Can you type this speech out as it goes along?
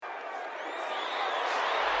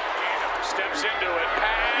Steps into it.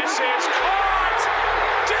 Pass is caught.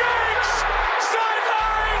 Diggs!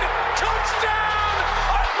 Sideline! Touchdown!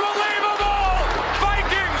 Unbelievable!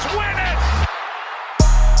 Vikings win it!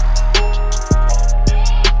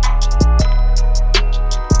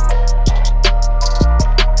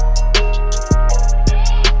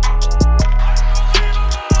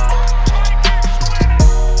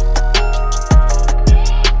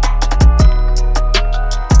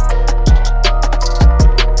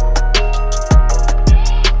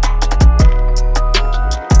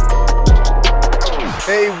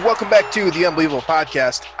 Hey, welcome back to the Unbelievable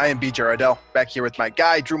Podcast. I am BJ Ardell, back here with my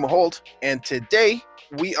guy, Drew Mahold, and today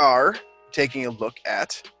we are taking a look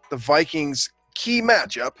at the Vikings' key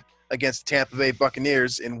matchup against the Tampa Bay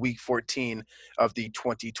Buccaneers in Week 14 of the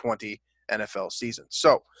 2020 NFL season.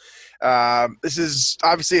 So, this is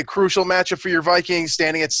obviously a crucial matchup for your Vikings,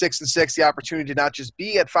 standing at 6-6, the opportunity to not just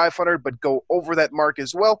be at 500, but go over that mark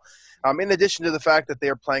as well. In addition to the fact that they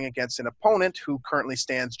are playing against an opponent who currently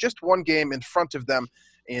stands just one game in front of them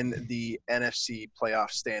in the NFC playoff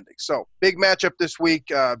standings. So, big matchup this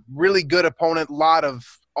week. Really good opponent. A lot of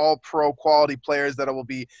all-pro quality players that will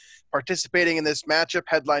be participating in this matchup,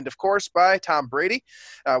 headlined, of course, by Tom Brady.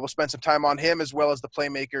 We'll spend some time on him as well as the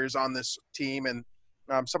playmakers on this team and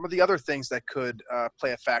some of the other things that could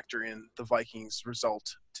play a factor in the Vikings'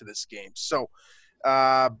 result to this game. So,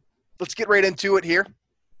 let's get right into it here.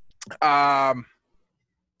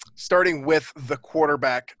 Starting with the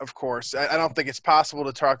quarterback, of course. I don't think it's possible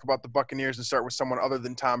to talk about the Buccaneers and start with someone other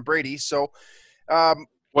than Tom Brady. So,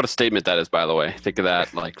 what a statement that is, by the way. Think of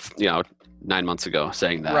that 9 months ago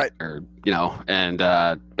saying that, right.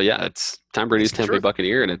 But yeah, it's Tom Brady's Tampa Bay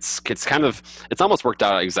Buccaneer, and it's almost worked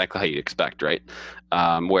out exactly how you expect, right?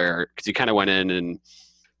 Because you kind of went in and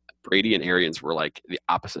Brady and Arians were like the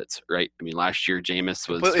opposites, right? I mean, last year Jameis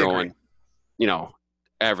was throwing,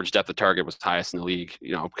 average depth of target was highest in the league,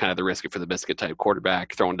 kind of the risk it for the biscuit type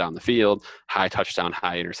quarterback, throwing down the field, high touchdown,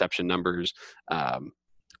 high interception numbers. And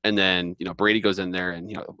then, Brady goes in there and,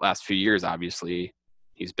 the last few years, obviously,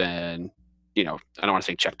 he's been, I don't want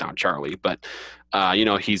to say check down Charlie, but,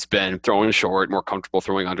 he's been throwing short, more comfortable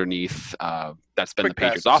throwing underneath. That's been the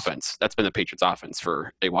Patriots offense. That's been the Patriots offense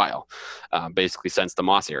for a while, basically since the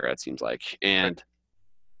Moss era, it seems like. And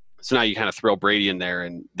so now you kind of throw Brady in there,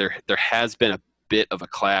 and there has been a bit of a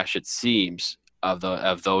clash, it seems, of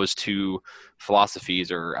those two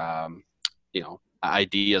philosophies or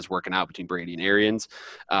ideas working out between Brady and Arians.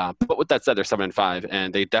 But with that said, they're 7-5,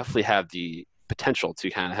 and they definitely have the potential to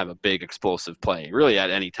kind of have a big explosive play really at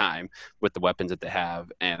any time with the weapons that they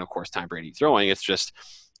have, and of course Tom Brady throwing. It's just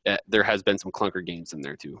there has been some clunker games in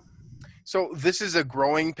there too. So this is a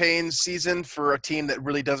growing pains season for a team that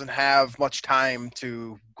really doesn't have much time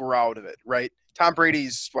to grow out of it, right? Tom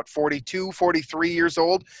Brady's, 42, 43 years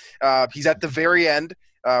old. He's at the very end.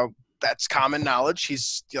 That's common knowledge.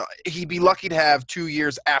 He'd be lucky to have 2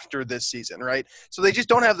 years after this season, right? So they just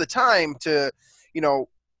don't have the time to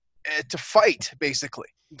fight, basically.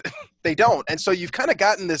 They don't. And so you've kind of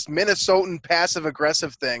gotten this Minnesotan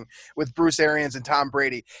passive-aggressive thing with Bruce Arians and Tom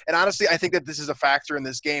Brady. And honestly, I think that this is a factor in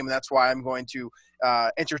this game, and that's why I'm going to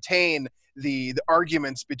entertain the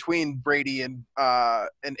arguments between Brady and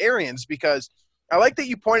Arians, because I like that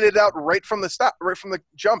you pointed it out right from the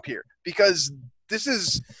jump here, because this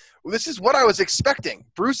is what I was expecting.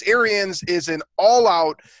 Bruce Arians is an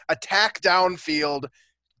all-out attack downfield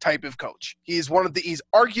type of coach. He's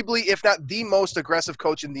arguably, if not the most aggressive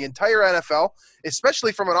coach in the entire NFL,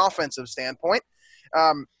 especially from an offensive standpoint.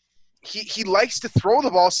 He likes to throw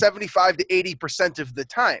the ball 75 to 80% of the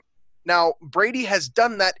time. Now, Brady has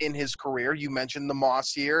done that in his career. You mentioned the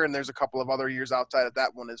Moss year, and there's a couple of other years outside of that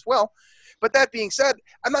one as well. But that being said,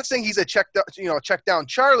 I'm not saying he's a check down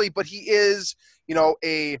Charlie, but he is,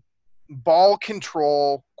 a ball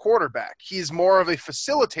control quarterback. He's more of a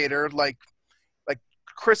facilitator, like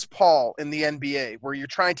Chris Paul in the NBA, where you're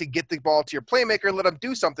trying to get the ball to your playmaker and let him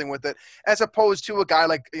do something with it, as opposed to a guy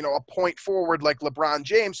like, a point forward like LeBron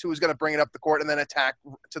James, who is going to bring it up the court and then attack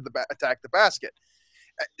the basket.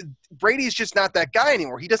 Brady's just not that guy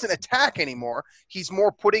anymore. He doesn't attack anymore. He's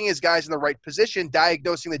more putting his guys in the right position,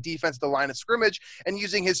 diagnosing the defense at the line of scrimmage, and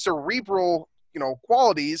using his cerebral,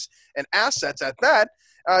 qualities and assets at that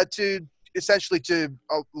to essentially to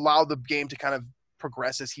allow the game to kind of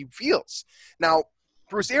progress as he feels. Now,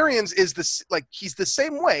 Bruce Arians is he's the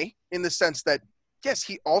same way in the sense that, yes,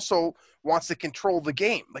 he also wants to control the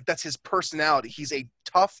game. Like, that's his personality. He's a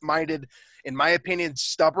tough-minded, in my opinion,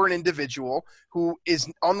 stubborn individual who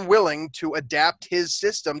is unwilling to adapt his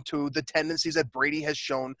system to the tendencies that Brady has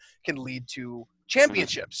shown can lead to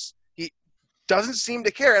championships. He doesn't seem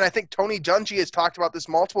to care. And I think Tony Dungy has talked about this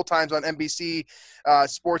multiple times on NBC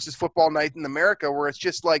Sports' Football Night in America, where it's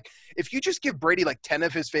just like, if you just give Brady like 10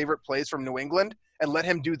 of his favorite plays from New England and let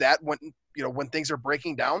him do that when things are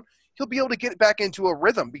breaking down, he'll be able to get back into a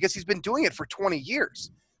rhythm because he's been doing it for 20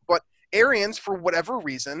 years. But Arians, for whatever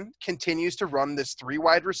reason, continues to run this 3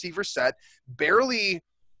 wide receiver set, barely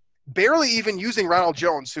even using Ronald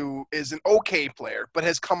Jones, who is an okay player, but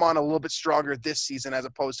has come on a little bit stronger this season as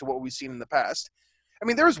opposed to what we've seen in the past. I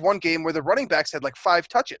mean, there was one game where the running backs had like 5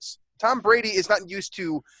 touches. Tom Brady is not used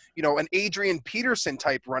to, an Adrian Peterson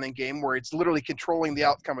type running game where it's literally controlling the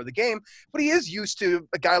outcome of the game, but he is used to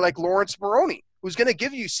a guy like Lawrence Maroney, who's going to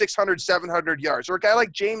give you 600, 700 yards, or a guy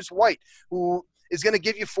like James White, who is going to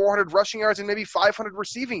give you 400 rushing yards and maybe 500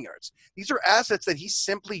 receiving yards. These are assets that he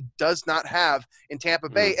simply does not have in Tampa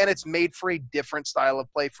Bay, and it's made for a different style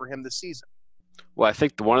of play for him this season. Well, I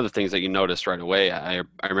think one of the things that you noticed right away, I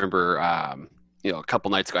remember, a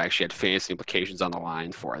couple nights ago, I actually had fantasy implications on the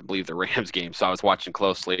line for, I believe, the Rams game. So I was watching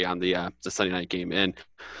closely on the Sunday night game.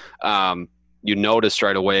 And you noticed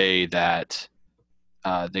right away that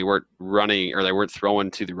they weren't running, or they weren't throwing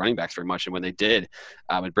to the running backs very much. And when they did,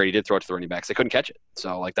 when Brady did throw it to the running backs, they couldn't catch it.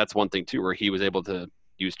 So like, that's one thing too, where he was able to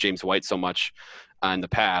use James White so much in the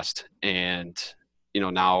past. And,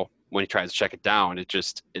 now when he tries to check it down, it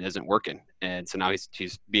isn't working. And so now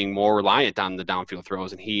he's being more reliant on the downfield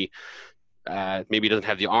throws, and he maybe doesn't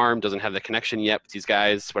have the arm, doesn't have the connection yet with these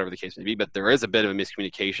guys, whatever the case may be, but there is a bit of a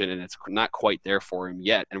miscommunication, and it's not quite there for him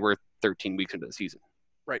yet. And we're 13 weeks into the season.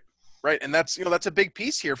 Right. And that's a big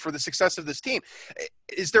piece here for the success of this team.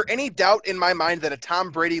 Is there any doubt in my mind that a Tom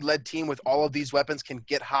Brady-led team with all of these weapons can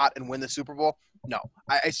get hot and win the Super Bowl? No.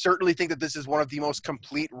 I certainly think that this is one of the most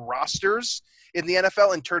complete rosters in the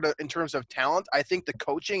NFL in terms of talent. I think the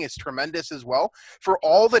coaching is tremendous as well. For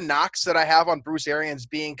all the knocks that I have on Bruce Arians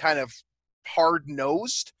being kind of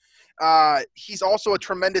hard-nosed, he's also a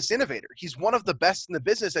tremendous innovator. He's one of the best in the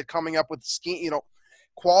business at coming up with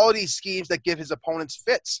quality schemes that give his opponents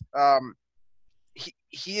fits.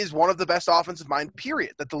 He is one of the best offensive mind,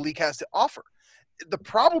 period, that the league has to offer. The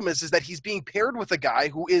problem is that he's being paired with a guy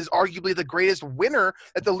who is arguably the greatest winner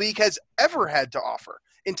that the league has ever had to offer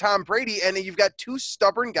in Tom Brady. And you've got 2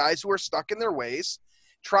 stubborn guys who are stuck in their ways,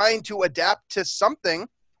 trying to adapt to something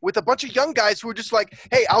with a bunch of young guys who are just like,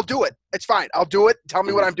 hey, I'll do it. It's fine. I'll do it. Tell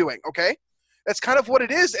me what I'm doing. Okay. That's kind of what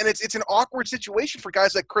it is, and it's an awkward situation for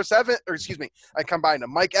guys like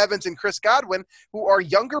Mike Evans and Chris Godwin, who are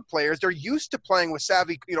younger players. They're used to playing with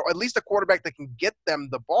savvy, at least a quarterback that can get them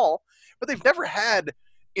the ball, but they've never had,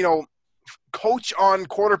 coach on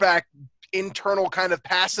quarterback internal kind of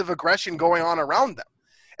passive aggression going on around them.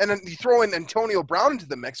 And then you throw in Antonio Brown into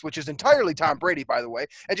the mix, which is entirely Tom Brady, by the way,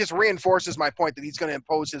 and just reinforces my point that he's going to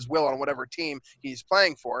impose his will on whatever team he's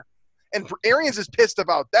playing for. And Arians is pissed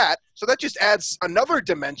about that, so that just adds another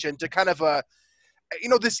dimension to kind of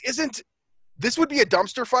this would be a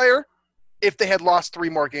dumpster fire if they had lost 3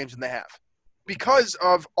 more games than they have, because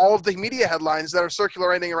of all of the media headlines that are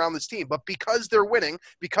circulating around this team. But because they're winning,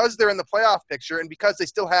 because they're in the playoff picture, and because they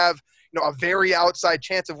still have a very outside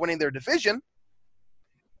chance of winning their division,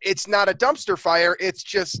 it's not a dumpster fire. It's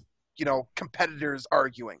just competitors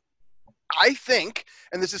arguing. I think,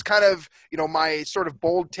 and this is kind of, my sort of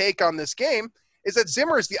bold take on this game, is that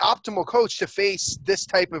Zimmer is the optimal coach to face this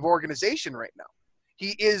type of organization right now.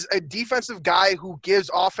 He is a defensive guy who gives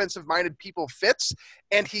offensive-minded people fits,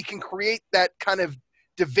 and he can create that kind of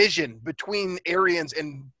division between Arians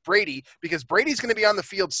and Brady, because Brady's going to be on the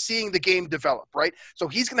field seeing the game develop, right? So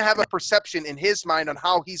he's going to have a perception in his mind on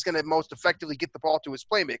how he's going to most effectively get the ball to his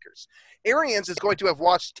playmakers. Arians is going to have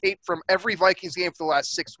watched tape from every Vikings game for the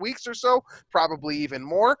last 6 weeks or so, probably even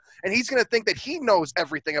more, and he's going to think that he knows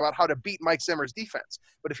everything about how to beat Mike Zimmer's defense.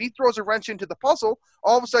 But if he throws a wrench into the puzzle,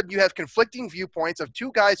 all of a sudden you have conflicting viewpoints of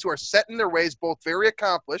 2 guys who are set in their ways, both very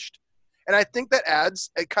accomplished. And I think that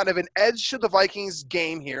adds a kind of an edge to the Vikings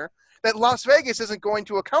game here that Las Vegas isn't going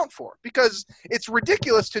to account for, because it's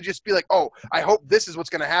ridiculous to just be like, oh, I hope this is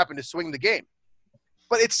what's going to happen to swing the game.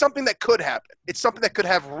 But it's something that could happen. It's something that could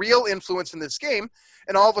have real influence in this game.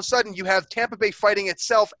 And all of a sudden you have Tampa Bay fighting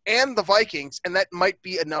itself and the Vikings, and that might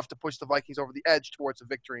be enough to push the Vikings over the edge towards a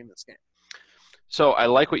victory in this game. So I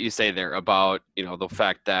like what you say there about, the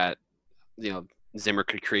fact that, Zimmer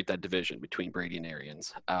could create that division between Brady and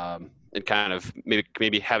Arians, and kind of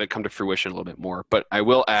maybe have it come to fruition a little bit more. But I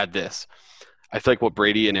will add this. I feel like what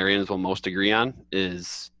Brady and Arians will most agree on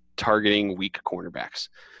is targeting weak cornerbacks,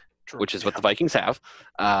 which is what the Vikings have.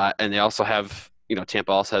 And they also have,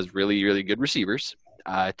 Tampa also has really, really good receivers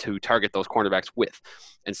to target those cornerbacks with.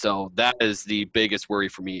 And so that is the biggest worry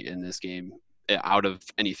for me in this game. out of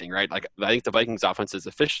anything, right? Like I think the Vikings offense is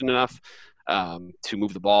efficient enough to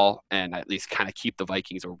move the ball and at least kind of keep the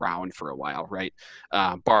Vikings around for a while, right?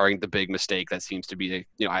 Barring the big mistake that seems to be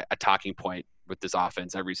a talking point with this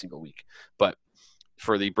offense every single week. But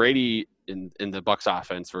for the Brady in the Bucs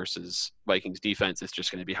offense versus Vikings defense, it's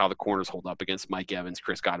just going to be how the corners hold up against Mike Evans,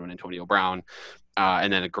 Chris Godwin, Antonio Brown,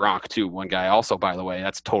 and then a Gronk too. One guy also, by the way,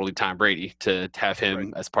 that's totally Tom Brady to have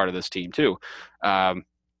him as part of this team too.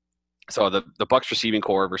 So the Bucs receiving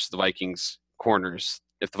core versus the Vikings corners,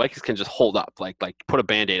 if the Vikings can just hold up, like put a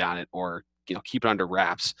Band-Aid on it or keep it under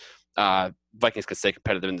wraps, Vikings can stay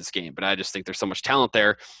competitive in this game. But I just think there's so much talent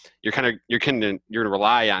there. You're going to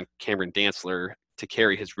rely on Cameron Dantzler to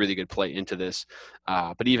carry his really good play into this.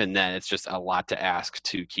 But even then, it's just a lot to ask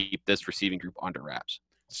to keep this receiving group under wraps.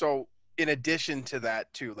 So in addition to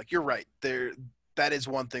that, too, like you're right, that is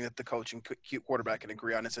one thing that the coach and quarterback can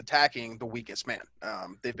agree on. It's attacking the weakest man.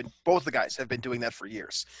 Both the guys have been doing that for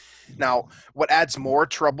years. Now, what adds more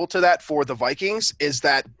trouble to that for the Vikings is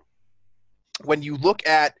that when you look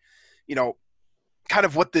at, kind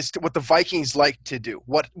of what the Vikings like to do,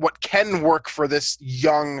 what can work for this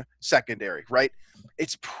young secondary, right?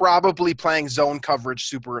 It's probably playing zone coverage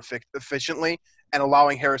super efficiently and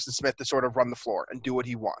allowing Harrison Smith to sort of run the floor and do what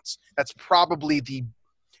he wants. That's probably the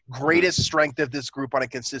greatest strength of this group on a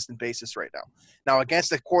consistent basis right now. Now,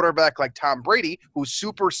 against a quarterback like Tom Brady, who's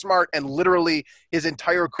super smart and literally his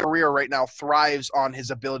entire career right now thrives on his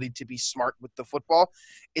ability to be smart with the football,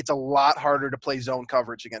 it's a lot harder to play zone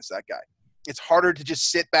coverage against that guy. It's harder to just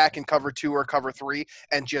sit back and cover 2 or cover 3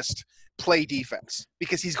 and just play defense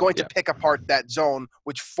because he's going to pick apart that zone,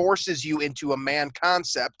 which forces you into a man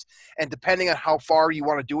concept. And depending on how far you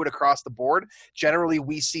want to do it across the board, generally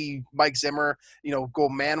we see Mike Zimmer, go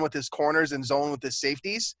man with his corners and zone with his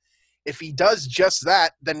safeties. If he does just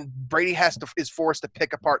that, then Brady is forced to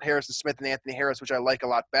pick apart Harrison Smith and Anthony Harris, which I like a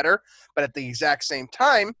lot better. But at the exact same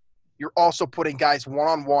time, you're also putting guys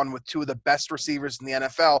one-on-one with 2 of the best receivers in the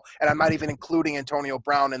NFL, and I'm not even including Antonio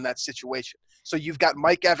Brown in that situation. So you've got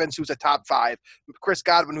Mike Evans, who's a top 5, Chris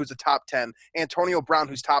Godwin, who's a top 10, Antonio Brown,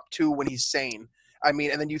 who's top 2 when he's sane. I mean,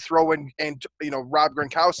 and then you throw in, Rob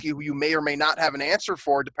Gronkowski, who you may or may not have an answer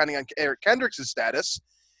for, depending on Eric Kendricks' status.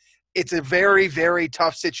 It's a very, very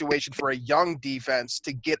tough situation for a young defense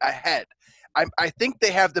to get ahead. I think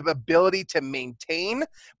they have the ability to maintain,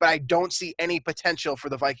 but I don't see any potential for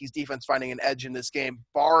the Vikings defense finding an edge in this game,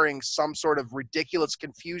 barring some sort of ridiculous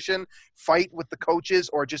confusion, fight with the coaches,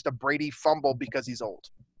 or just a Brady fumble because he's old.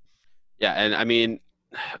 Yeah, and I mean,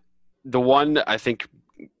 the one I think,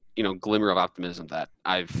 glimmer of optimism that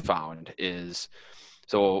I've found is –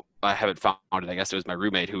 so I haven't found it. I guess it was my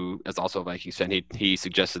roommate who is also a Vikings fan. He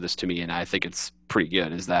suggested this to me, and I think it's pretty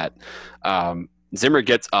good, is that Zimmer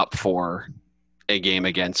gets up for a game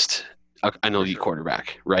against an elite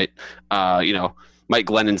quarterback, right? Mike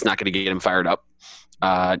Glennon's not going to get him fired up.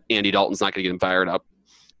 Andy Dalton's not going to get him fired up.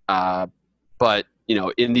 But,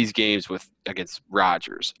 in these games against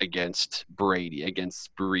Rodgers, against Brady,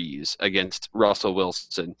 against Breeze, against Russell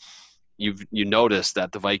Wilson, you notice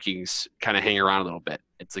that the Vikings kind of hang around a little bit.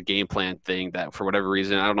 It's a game plan thing that for whatever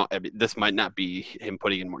reason, I don't know, this might not be him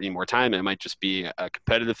putting in any more time. It might just be a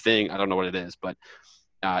competitive thing. I don't know what it is, but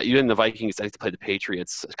even the Vikings, I think they played the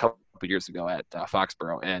Patriots a couple of years ago at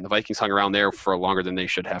Foxborough, and the Vikings hung around there for longer than they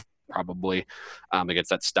should have probably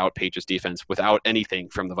against that stout Patriots defense without anything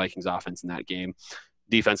from the Vikings offense in that game.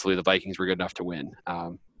 Defensively, the Vikings were good enough to win.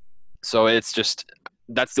 So it's just –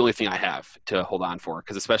 that's the only thing I have to hold on for,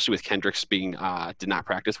 because especially with Kendricks being did not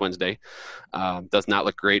practice Wednesday, does not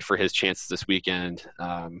look great for his chances this weekend.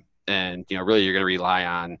 And, really you're going to rely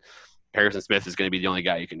on Harrison Smith is going to be the only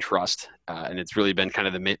guy you can trust. And it's really been kind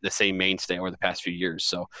of the same mainstay over the past few years.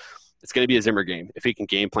 So it's going to be a Zimmer game. If he can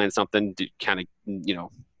game plan something to kind of,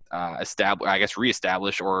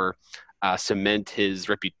 reestablish or cement his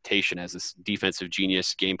reputation as this defensive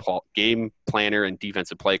genius, game planner and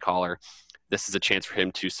defensive play caller, this is a chance for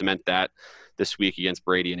him to cement that this week against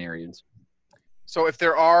Brady and Arians. So if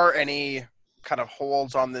there are any kind of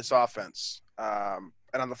holds on this offense,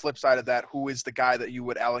 and on the flip side of that, who is the guy that you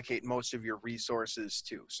would allocate most of your resources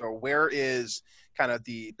to? So where is kind of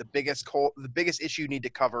the biggest issue you need to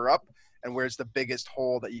cover up, and where's the biggest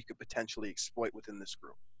hole that you could potentially exploit within this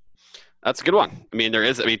group? That's a good one. I mean,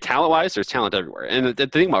 talent-wise, there's talent everywhere. And the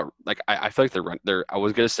thing about, I feel like I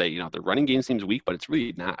was going to say, the running game seems weak, but it's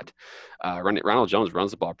really not. Ronald Jones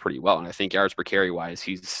runs the ball pretty well, and I think yards per carry-wise,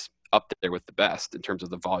 he's up there with the best in terms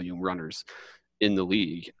of the volume runners in the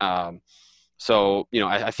league. So,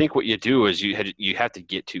 I think what you do is you have to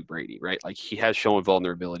get to Brady, right? Like he has shown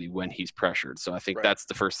vulnerability when he's pressured. So I think that's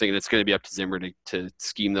the first thing. And it's going to be up to Zimmer to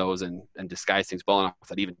scheme those and disguise things well enough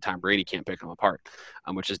that even Tom Brady can't pick them apart,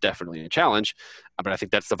 which is definitely a challenge. But I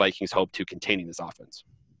think that's the Vikings' hope to containing this offense.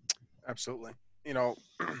 Absolutely.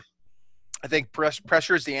 I think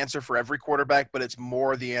pressure is the answer for every quarterback, but it's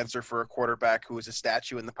more the answer for a quarterback who is a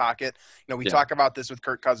statue in the pocket. We talk about this with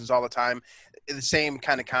Kirk Cousins all the time. The same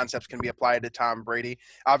kind of concepts can be applied to Tom Brady.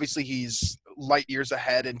 Obviously, he's light years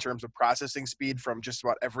ahead in terms of processing speed from just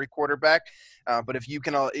about every quarterback. But if you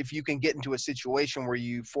can get into a situation where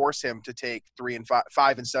you force him to take 3 and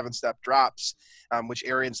 5 and 7 step drops, which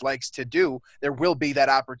Arians likes to do, there will be that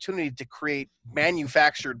opportunity to create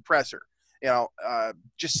manufactured pressure.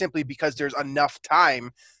 Just simply because there's enough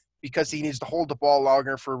time, because he needs to hold the ball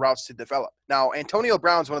longer for routes to develop. Now, Antonio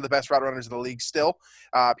Brown's one of the best route runners in the league still.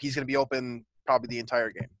 He's going to be open probably the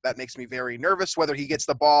entire game. That makes me very nervous. Whether he gets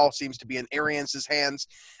the ball seems to be in Arians' hands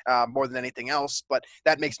more than anything else, but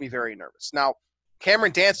that makes me very nervous. Now,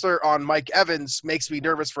 Cameron Dantzler on Mike Evans makes me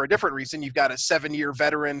nervous for a different reason. You've got a 7-year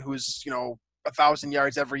veteran who's, 1,000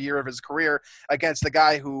 yards every year of his career against the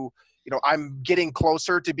guy who – I'm getting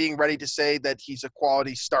closer to being ready to say that he's a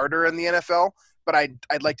quality starter in the NFL, but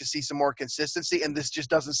I'd like to see some more consistency, and this just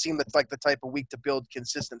doesn't seem like the type of week to build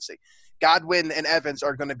consistency. Godwin and Evans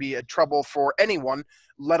are going to be a trouble for anyone,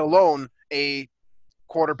 let alone a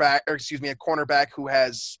cornerback who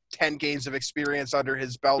has 10 games of experience under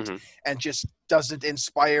his belt and just doesn't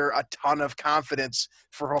inspire a ton of confidence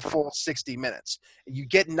for a full 60 minutes. You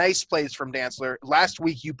get nice plays from Dantzler. Last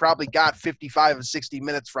week, you probably got 55 of 60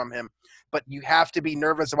 minutes from him, but you have to be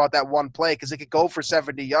nervous about that one play because it could go for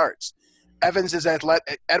 70 yards. Edmonds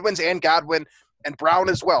and Godwin and Brown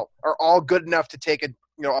as well are all good enough to take a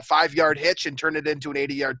 5-yard hitch and turn it into an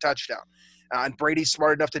 80-yard touchdown. And Brady's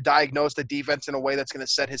smart enough to diagnose the defense in a way that's going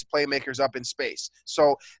to set his playmakers up in space.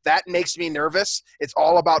 So that makes me nervous. It's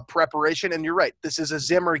all about preparation. And you're right. This is a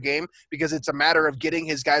Zimmer game because it's a matter of getting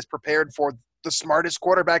his guys prepared for the smartest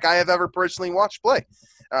quarterback I have ever personally watched play.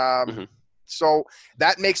 So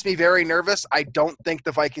that makes me very nervous. I don't think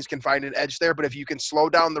the Vikings can find an edge there, but if you can slow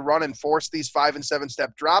down the run and force these 5 and 7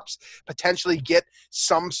 step drops, potentially get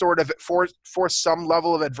some sort of force some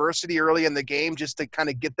level of adversity early in the game just to kind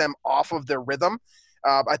of get them off of their rhythm,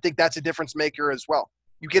 I think that's a difference maker as well.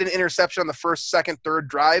 You get an interception on the first, second, third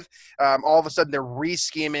drive. All of a sudden, they're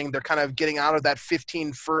re-scheming. They're kind of getting out of that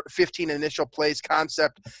 15 initial plays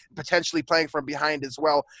concept, potentially playing from behind as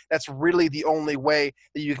well. That's really the only way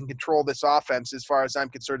that you can control this offense, as far as I'm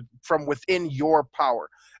concerned, from within your power.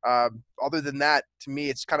 Other than that, to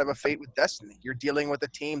me, it's kind of a fate with destiny. You're dealing with a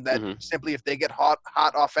team that simply, if they get hot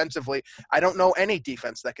offensively, I don't know any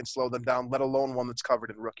defense that can slow them down, let alone one that's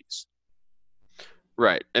covered in rookies.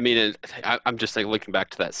 Right. I mean, I'm just looking back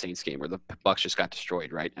to that Saints game where the Bucs just got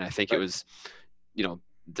destroyed, right? And I think it was,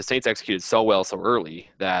 the Saints executed so well so early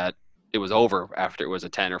that it was over after it was a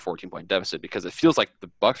 10 or 14-point deficit, because it feels like the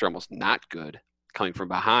Bucs are almost not good coming from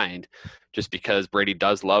behind, just because Brady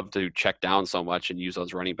does love to check down so much and use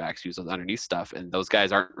those running backs, use those underneath stuff, and those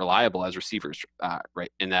guys aren't reliable as receivers,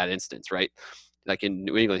 right? In that instance, right? Like in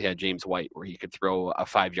New England, he had James White where he could throw a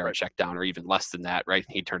 5-yard check down or even less than that, right?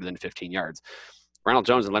 He turned it into 15 yards. Ronald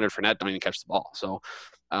Jones and Leonard Fournette don't even catch the ball. So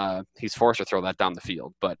he's forced to throw that down the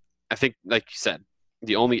field. But I think, like you said,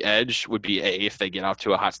 the only edge would be if they get off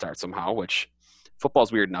to a hot start somehow, which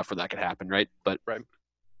football's weird enough where that could happen, right? But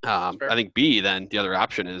I think then the other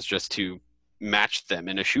option is just to match them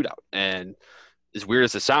in a shootout. And as weird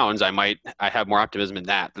as it sounds, I have more optimism in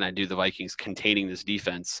that than I do the Vikings containing this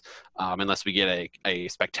defense, unless we get a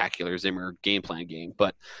spectacular Zimmer game plan game.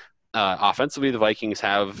 But offensively, the Vikings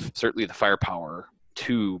have certainly the firepower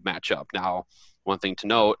to match up. Now, one thing to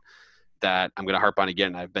note that I'm going to harp on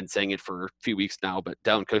again, I've been saying it for a few weeks now, but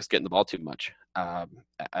Dalvin Cook's getting the ball too much.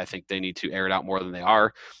 I think they need to air it out more than they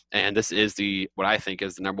are. And this is what I think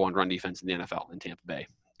is the number one run defense in the NFL in Tampa Bay.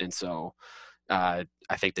 And so I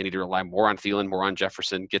think they need to rely more on Thielen, more on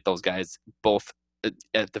Jefferson, get those guys both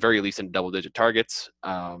at the very least in double-digit targets,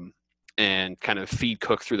 and kind of feed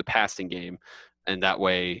Cook through the passing game. And that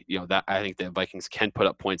way, that I think the Vikings can put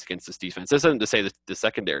up points against this defense. This isn't to say that the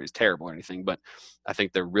secondary is terrible or anything, but I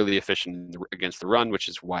think they're really efficient against the run, which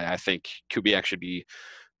is why I think Kubiak should be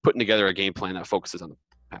putting together a game plan that focuses on the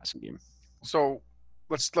passing game. So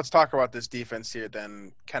let's talk about this defense here,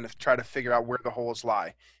 then kind of try to figure out where the holes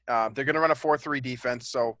lie. They're going to run a 4-3 defense,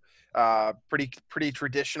 so pretty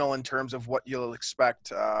traditional in terms of what you'll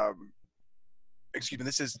expect. Excuse me,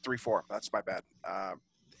 this is 3-4. That's my bad.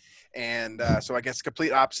 So I guess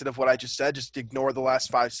complete opposite of what I just said. Just ignore the last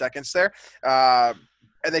 5 seconds there.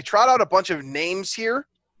 and they trot out a bunch of names here,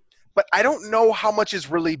 but I don't know how much is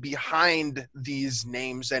really behind these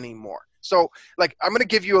names anymore. So, like, I'm going to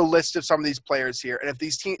give you a list of some of these players here, and if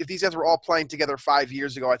these guys were all playing together 5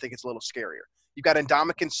 years ago, I think it's a little scarier. You've got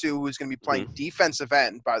Ndamukong Suh, who's going to be playing defensive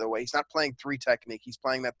end, by the way. He's not playing 3 technique. He's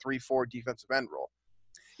playing that 3-4 defensive end role.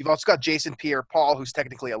 You've also got Jason Pierre-Paul, who's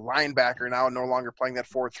technically a linebacker now, no longer playing that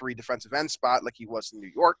 4-3 defensive end spot like he was in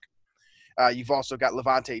New York. You've also got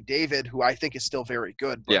Lavonte David, who I think is still very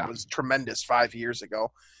good, but was tremendous 5 years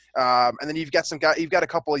ago. And then you've got a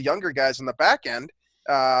couple of younger guys on the back end.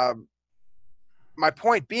 My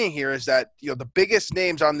point being here is that, the biggest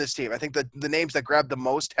names on this team, I think that the names that grab the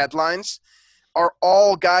most headlines are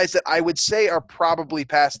all guys that I would say are probably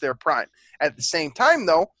past their prime. At the same time,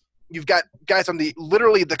 though, you've got guys on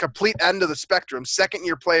literally the complete end of the spectrum.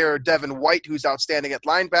 Second-year player Devin White, who's outstanding at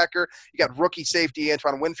linebacker. You got rookie safety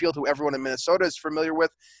Antoine Winfield, who everyone in Minnesota is familiar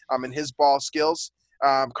with in his ball skills.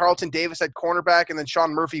 Carlton Davis at cornerback, and then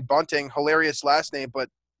Sean Murphy-Bunting, hilarious last name, but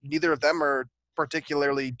neither of them are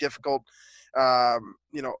particularly difficult. I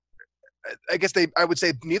would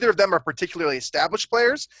say neither of them are particularly established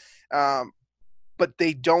players, but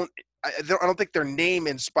I don't think their name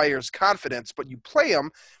inspires confidence, but you play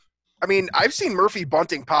them. I mean, I've seen Murphy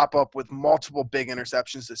Bunting pop up with multiple big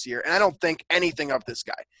interceptions this year, and I don't think anything of this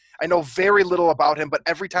guy. I know very little about him, but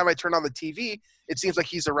every time I turn on the TV, it seems like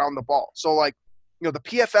he's around the ball. So, the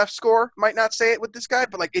PFF score might not say it with this guy,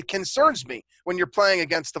 but, it concerns me when you're playing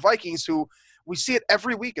against the Vikings, who we see it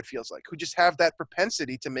every week, it feels like, who just have that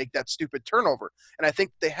propensity to make that stupid turnover. And I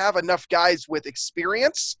think they have enough guys with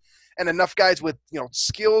experience and enough guys with,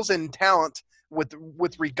 skills and talent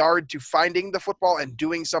with regard to finding the football and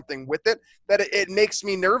doing something with it, that it makes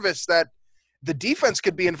me nervous that the defense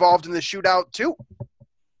could be involved in the shootout too.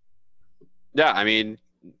 Yeah, I mean,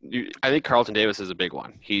 I think Carlton Davis is a big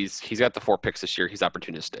one. He's got the 4 picks this year. He's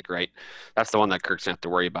opportunistic, right? That's the one that Kirk's going to have to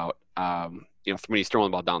worry about, when he's throwing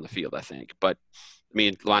the ball down the field, I think. But, I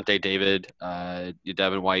mean, Lavonte David,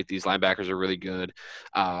 Devin White, these linebackers are really good.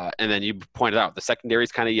 And then you pointed out the secondary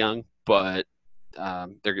is kind of young, but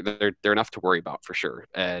they're enough to worry about for sure.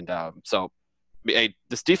 And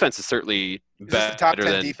this defense is certainly better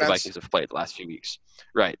than the Vikings have played the last few weeks.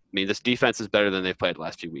 Right. I mean, this defense is better than they've played the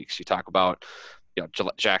last few weeks. You talk about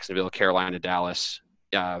Jacksonville, Carolina, Dallas.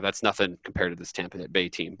 That's nothing compared to this Tampa Bay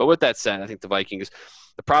team. But with that said, I think the Vikings,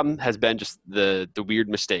 the problem has been just the weird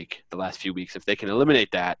mistake the last few weeks. If they can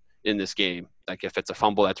eliminate that in this game, like if it's a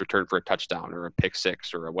fumble that's returned for a touchdown or a pick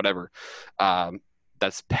six or whatever,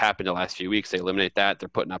 that's happened the last few weeks. They eliminate that. They're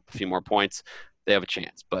putting up a few more points. They have a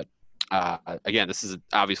chance. But again, this is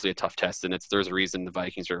obviously a tough test, and there's a reason the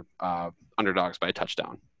Vikings are underdogs by a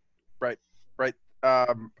touchdown. Right.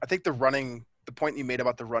 I think the point you made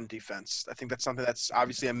about the run defense, I think that's something that's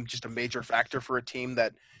obviously just a major factor for a team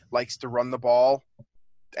that likes to run the ball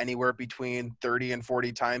anywhere between 30 and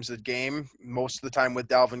 40 times a game, most of the time with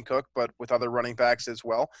Dalvin Cook, but with other running backs as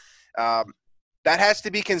well. That has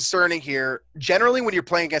to be concerning here. Generally, when you're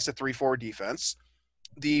playing against a 3-4 defense,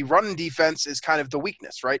 the run defense is kind of the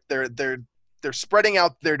weakness, right? They're spreading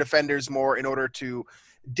out their defenders more in order to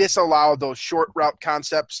disallow those short route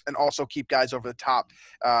concepts and also keep guys over the top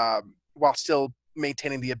while still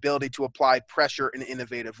maintaining the ability to apply pressure in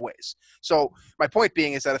innovative ways. So my point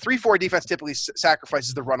being is that a 3-4 defense typically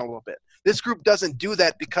sacrifices the run a little bit. This group doesn't do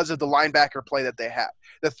that because of the linebacker play that they have.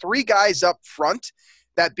 The 3 guys up front,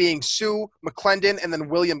 that being Suh, McClendon, and then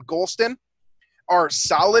William Golston, are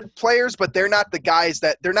solid players, but they're not the guys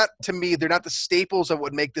they're not the staples of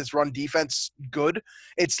what would make this run defense good.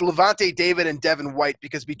 It's Lavonte David and Devin White,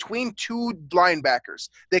 because between 2 linebackers,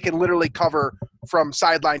 they can literally cover from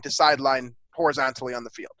sideline to sideline horizontally on the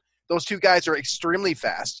field. Those 2 guys are extremely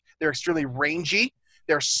fast. They're extremely rangy.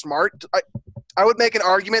 They're smart. I would make an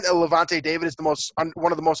argument that Lavonte David is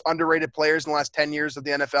one of the most underrated players in the last 10 years of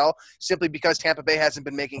the NFL, simply because Tampa Bay hasn't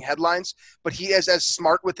been making headlines. But he is as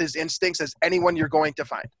smart with his instincts as anyone you're going to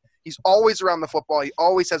find. He's always around the football. He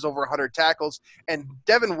always has over 100 tackles. And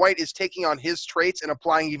Devin White is taking on his traits and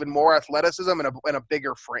applying even more athleticism in a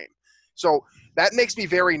bigger frame. So that makes me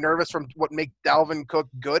very nervous. From what makes Dalvin Cook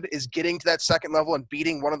good is getting to that second level and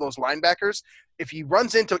beating one of those linebackers. If he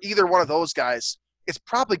runs into either one of those guys, it's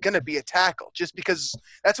probably going to be a tackle, just because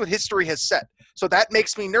that's what history has said. So that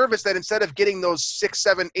makes me nervous that instead of getting those 6,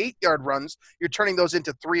 7, 8-yard runs, you're turning those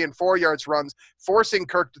into 3 and 4 yards runs, forcing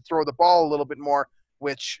Kirk to throw the ball a little bit more,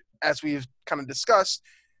 which, as we've kind of discussed,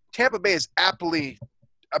 Tampa Bay is aptly,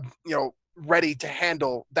 ready to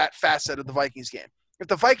handle that facet of the Vikings game. If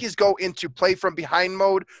the Vikings go into play from behind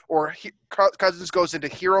mode or Cousins goes into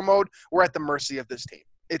hero mode, we're at the mercy of this team.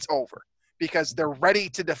 It's over. because they're ready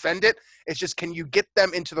to defend it. It's just, can you get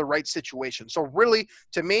them into the right situation? So really,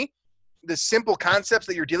 to me, the simple concepts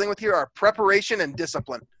that you're dealing with here are preparation and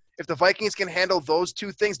discipline. If the Vikings can handle those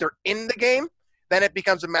two things, they're in the game. Then it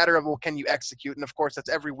becomes a matter of, well, can you execute? And of course, that's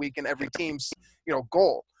every week and every team's,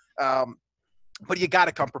 goal. But you got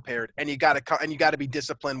to come prepared, and you got to be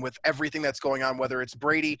disciplined with everything that's going on. Whether it's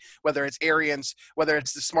Brady, whether it's Arians, whether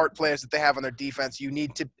it's the smart players that they have on their defense,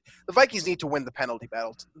 the Vikings need to win the penalty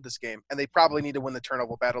battle this game, and they probably need to win the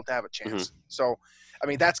turnover battle to have a chance. Mm-hmm. So, I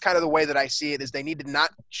mean, that's kind of the way that I see it. Is they need to not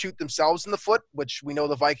shoot themselves in the foot, which we know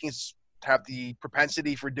the Vikings have the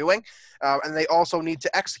propensity for doing, and they also need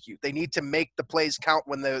to execute. They need to make the plays count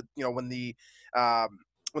when the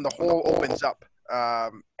hole opens up.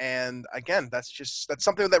 And again, that's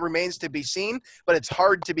something that remains to be seen, but it's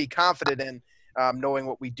hard to be confident in knowing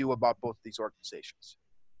what we do about both these organizations.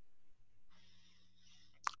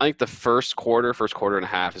 I think the first quarter and a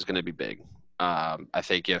half is going to be big. I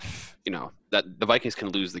think if, that the Vikings can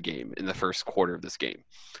lose the game in the first quarter of this game.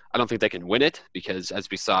 I don't think they can win it because, as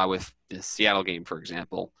we saw with the Seattle game, for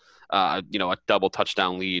example, a double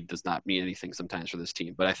touchdown lead does not mean anything sometimes for this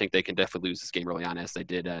team. But I think they can definitely lose this game early on, as they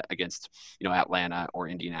did against, Atlanta or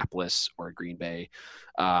Indianapolis or Green Bay,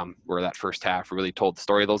 where that first half really told the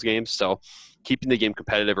story of those games. So keeping the game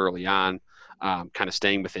competitive early on, kind of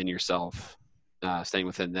staying within yourself, staying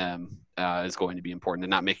within them is going to be important,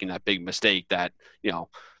 and not making that big mistake that,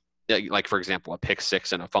 like, for example, a pick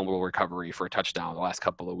six and a fumble recovery for a touchdown the last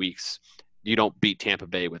couple of weeks. You don't beat Tampa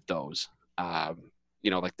Bay with those.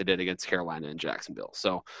 Like they did against Carolina and Jacksonville.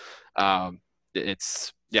 So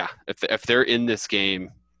if they're in this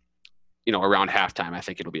game, around halftime, I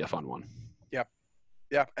think it'll be a fun one. Yep.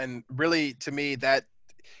 Yeah. And really, to me, that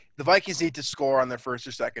the Vikings need to score on their first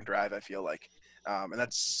or second drive, I feel like. And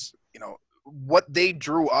that's, what they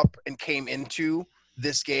drew up and came into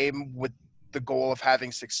this game with the goal of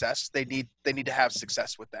having success. They need to have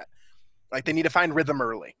success with that. Like, they need to find rhythm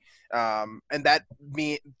early. And that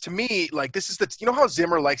to me, like, this is how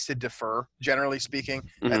Zimmer likes to defer, generally speaking.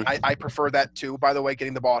 Mm-hmm. And I prefer that too, by the way,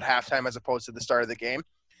 getting the ball at halftime as opposed to the start of the game.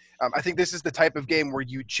 I think this is the type of game where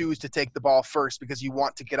you choose to take the ball first because you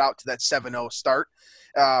want to get out to that 7-0 start,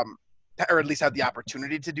 or at least have the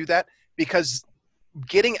opportunity to do that, because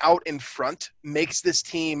getting out in front makes this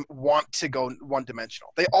team want to go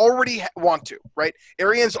one-dimensional. They already want to, right?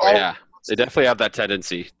 Arians they definitely have that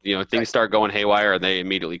tendency. Things start going haywire and they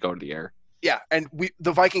immediately go to the air. Yeah, and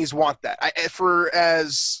the Vikings want that. For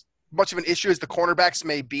as much of an issue as the cornerbacks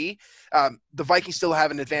may be, the Vikings still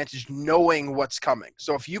have an advantage knowing what's coming.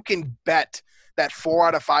 So if you can bet that 4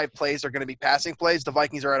 out of 5 plays are going to be passing plays, the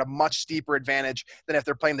Vikings are at a much steeper advantage than if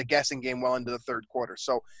they're playing the guessing game well into the third quarter.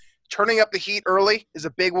 So turning up the heat early is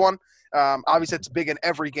a big one. Obviously, it's big in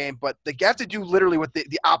every game, but they have to do literally what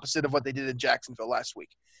the opposite of what they did in Jacksonville last week,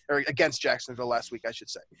 or against Jacksonville last week, I should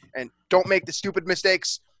say. And don't make the stupid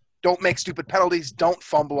mistakes. Don't make stupid penalties. Don't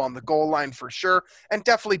fumble on the goal line for sure. And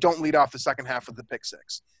definitely don't lead off the second half of the pick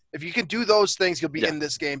six. If you can do those things, you'll be in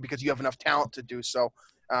this game because you have enough talent to do so.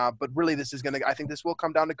 But really, I think this will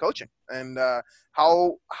come down to coaching and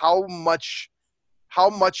how much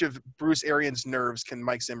of Bruce Arians' nerves can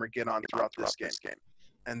Mike Zimmer get on throughout this game?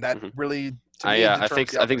 And that really, to me, I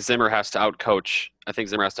think Zimmer has to outcoach. I think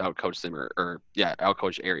Zimmer has to outcoach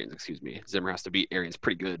outcoach Arians. Excuse me. Zimmer has to beat Arians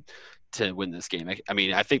pretty good to win this game. I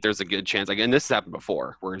mean, I think there's a good chance. And this has happened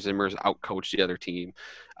before, where Zimmer's outcoached the other team,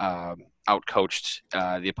 outcoached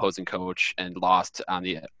the opposing coach, and lost on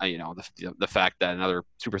the fact that another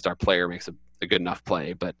superstar player makes a good enough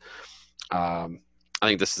play. But I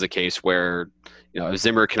think this is a case where if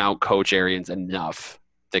Zimmer can outcoach Arians enough,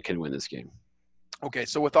 they can win this game. Okay,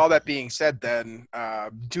 so with all that being said, then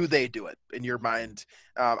do they do it in your mind?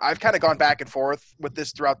 I've kind of gone back and forth with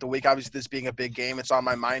this throughout the week. Obviously, this being a big game, it's on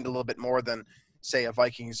my mind a little bit more than, say, a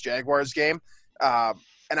Vikings-Jaguars game. And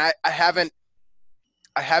I haven't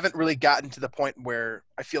really gotten to the point where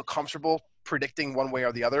I feel comfortable predicting one way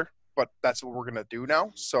or the other, but that's what we're going to do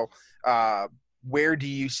now. So where do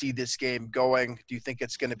you see this game going? Do you think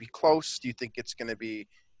it's going to be close? Do you think it's going to be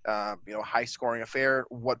high scoring affair?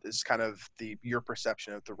 What is kind of your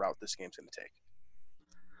perception of the route this game's going to take?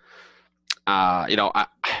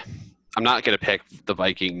 I'm not going to pick the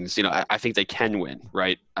Vikings. I think they can win,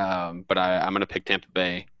 right? But I'm going to pick Tampa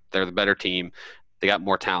Bay. They're the better team. They got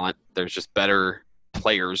more talent. There's just better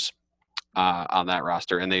players on that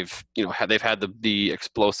roster, and they've had the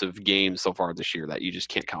explosive games so far this year that you just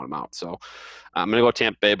can't count them out. So I'm going to go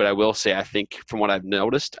Tampa Bay, but I will say I think from what I've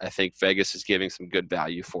noticed, I think Vegas is giving some good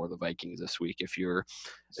value for the Vikings this week. If you're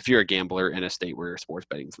a gambler in a state where sports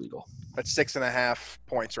betting is legal, that's 6.5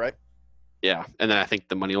 points, right? Yeah, and then I think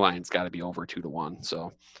the money line's got to be over 2-1.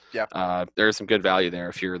 So Yeah. there's some good value there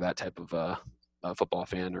if you're that type of a football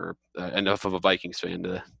fan or enough of a Vikings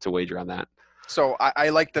fan to wager on that. So I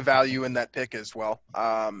like the value in that pick as well.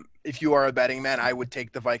 If you are a betting man, I would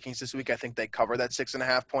take the Vikings this week. I think they cover that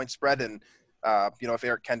 6.5 point spread. And, if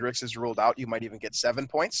Eric Kendricks is ruled out, you might even get 7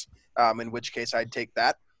 points, in which case I'd take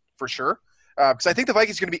that for sure. Because I think the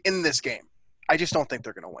Vikings are going to be in this game. I just don't think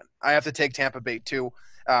they're going to win. I have to take Tampa Bay too.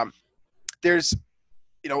 There's,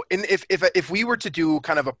 if we were to do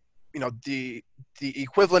kind of a, the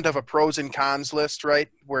equivalent of a pros and cons list, right?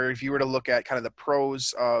 Where if you were to look at kind of the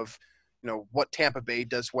pros of, what Tampa Bay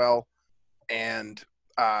does well and,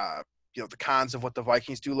 the cons of what the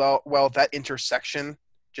Vikings do well, that intersection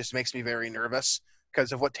just makes me very nervous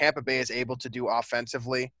because of what Tampa Bay is able to do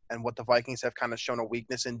offensively and what the Vikings have kind of shown a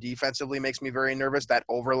weakness in defensively makes me very nervous, that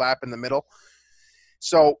overlap in the middle.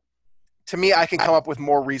 So to me, I can come up with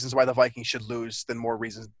more reasons why the Vikings should lose than more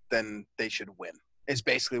reasons than they should win, is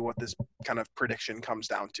basically what this kind of prediction comes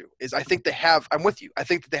down to. Is I think I'm with you. I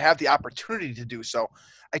think that they have the opportunity to do so.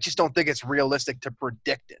 I just don't think it's realistic to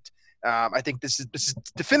predict it. I think this is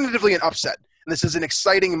definitively an upset. And this is an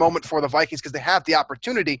exciting moment for the Vikings because they have the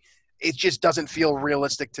opportunity. It just doesn't feel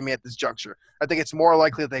realistic to me at this juncture. I think it's more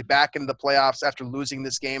likely that they back into the playoffs after losing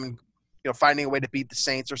this game and finding a way to beat the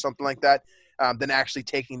Saints or something like that than actually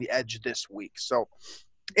taking the edge this week. So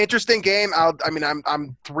interesting game.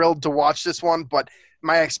 I'm thrilled to watch this one, but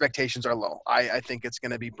my expectations are low. I think it's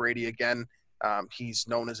going to be Brady again. He's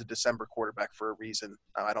known as a December quarterback for a reason.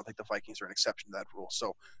 I don't think the Vikings are an exception to that rule.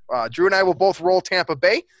 So Drew and I will both roll Tampa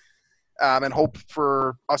Bay and hope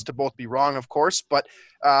for us to both be wrong, of course. But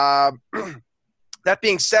that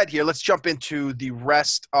being said here, let's jump into the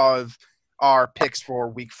rest of our picks for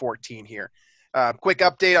Week 14 here. Quick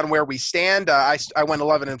update on where we stand. I went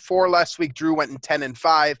 11-4 last week. Drew went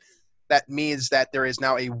 10-5. That means that there is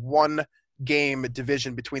now a 1-game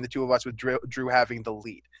division between the two of us, with Drew having the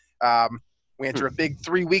lead. We enter a big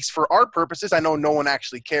 3 weeks for our purposes. I know no one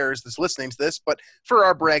actually cares that's listening to this, but for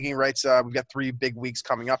our bragging rights, we've got 3 big weeks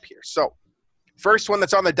coming up here. So first one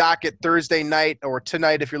that's on the docket Thursday night, or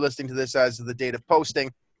tonight if you're listening to this as of the date of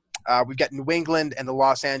posting, we've got New England and the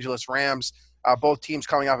Los Angeles Rams. Both teams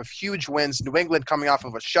coming off of huge wins. New England coming off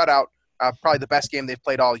of a shutout, probably the best game they've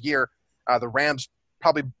played all year. The Rams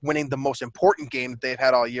probably winning the most important game that they've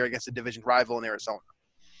had all year against a division rival in Arizona.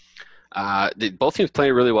 Both teams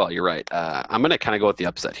playing really well. You're right. I'm going to kind of go with the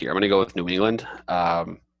upset here. I'm going to go with New England. I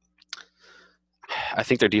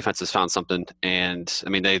think their defense has found something, and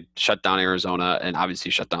they shut down Arizona and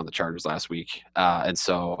obviously shut down the Chargers last week. And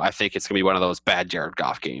so I think it's going to be one of those bad Jared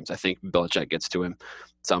Goff games. I think Belichick gets to him,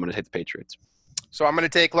 so I'm going to take the Patriots. So I'm going to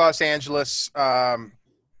take Los Angeles. I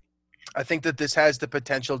think that this has the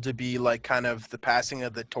potential to be like kind of the passing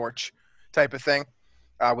of the torch type of thing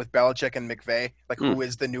with Belichick and McVay, who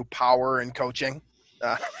is the new power in coaching,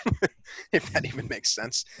 if that even makes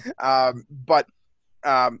sense. But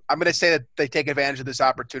I'm going to say that they take advantage of this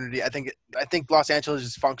opportunity. I think Los Angeles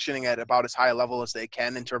is functioning at about as high a level as they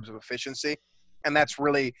can in terms of efficiency, and that's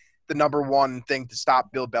really the number one thing to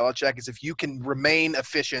stop Bill Belichick is if you can remain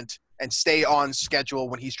efficient and stay on schedule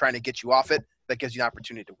when he's trying to get you off it, that gives you an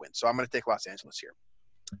opportunity to win. So I'm going to take Los Angeles here.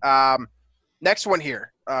 Next one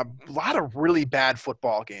here, a lot of really bad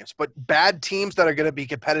football games, but bad teams that are going to be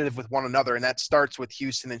competitive with one another, and that starts with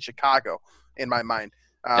Houston and Chicago in my mind.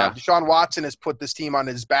 Deshaun Watson has put this team on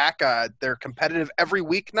his back. They're competitive every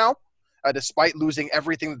week now, despite losing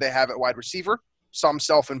everything that they have at wide receiver, some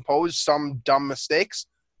self-imposed, some dumb mistakes.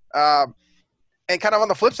 And kind of on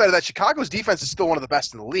the flip side of that, Chicago's defense is still one of the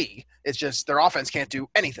best in the league. It's just their offense can't do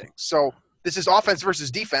anything. So this is offense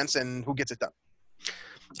versus defense, and who gets it done?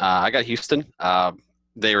 I got Houston.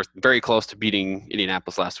 They were very close to beating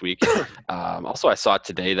Indianapolis last week. Also, I saw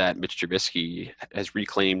today that Mitch Trubisky has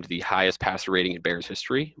reclaimed the highest passer rating in Bears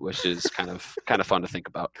history, which is kind of fun to think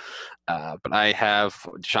about. But I have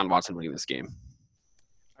Deshaun Watson winning this game.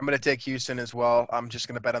 I'm going to take Houston as well. I'm just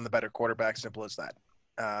going to bet on the better quarterback. Simple as that.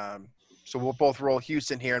 So we'll both roll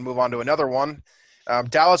Houston here and move on to another one.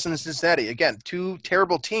 Dallas and Cincinnati. Again, 2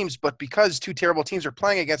 terrible teams, but because 2 terrible teams are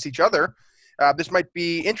playing against each other, this might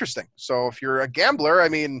be interesting. So if you're a gambler,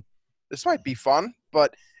 this might be fun.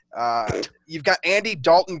 But you've got Andy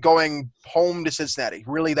Dalton going home to Cincinnati.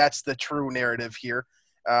 Really, that's the true narrative here.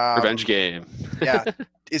 Revenge game. Yeah.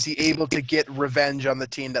 Is he able to get revenge on the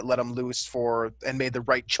team that let him loose and made the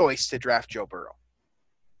right choice to draft Joe Burrow?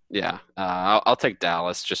 Yeah. I'll take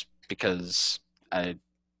Dallas just because I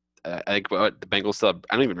think the Bengals still have,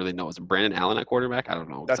 I don't even really know. Is it Brandon Allen at quarterback? I don't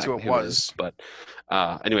know. That's who it was. But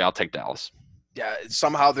anyway, I'll take Dallas. Yeah,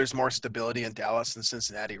 somehow there's more stability in Dallas than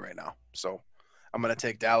Cincinnati right now. So I'm going to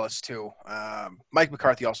take Dallas too. Mike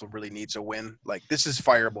McCarthy also really needs a win. Like, this is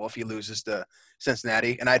fireable if he loses to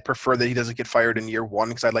Cincinnati, and I'd prefer that he doesn't get fired in year one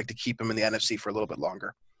because I'd like to keep him in the NFC for a little bit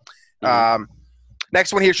longer.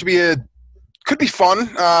 Next one here could be fun.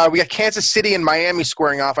 We got Kansas City and Miami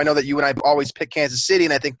squaring off. I know that you and I always pick Kansas City,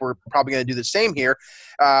 and I think we're probably going to do the same here.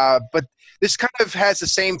 But this kind of has the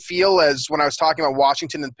same feel as when I was talking about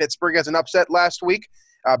Washington and Pittsburgh as an upset last week.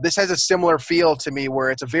 This has a similar feel to me where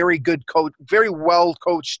it's a very good coach, very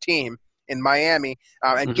well-coached team in Miami,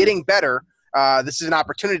 and getting better. This is an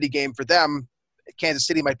opportunity game for them. Kansas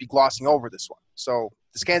City might be glossing over this one. So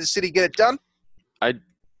does Kansas City get it done?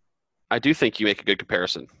 I do think you make a good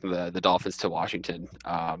comparison, the Dolphins to Washington,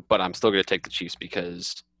 but I'm still going to take the Chiefs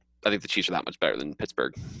because I think the Chiefs are that much better than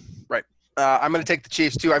Pittsburgh. Right. I'm going to take the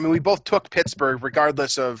Chiefs too. I mean, we both took Pittsburgh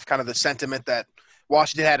regardless of kind of the sentiment that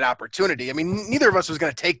Washington had an opportunity. I mean, neither of us was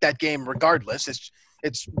going to take that game regardless.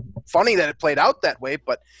 It's funny that it played out that way,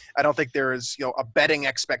 but I don't think there is a betting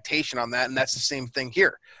expectation on that, and that's the same thing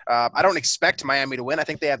here. I don't expect Miami to win. I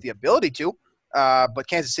think they have the ability to. But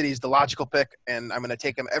Kansas City is the logical pick, and I'm going to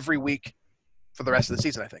take them every week for the rest of the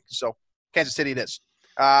season, I think. So Kansas City it is.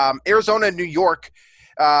 Arizona and New York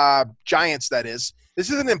Giants, that is. This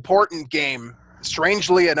is an important game,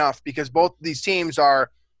 strangely enough, because both these teams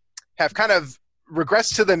have kind of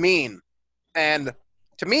regressed to the mean. And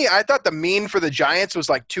to me, I thought the mean for the Giants was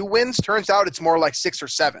like 2 wins. Turns out it's more like 6 or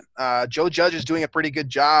 7. Joe Judge is doing a pretty good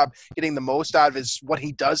job getting the most out of what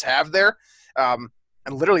he does have there.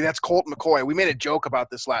 And literally, that's Colt McCoy. We made a joke about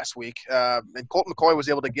this last week, and Colt McCoy was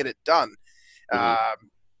able to get it done.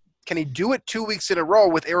 Can he do it 2 weeks in a row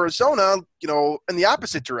with Arizona, in the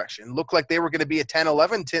opposite direction? Looked like they were going to be a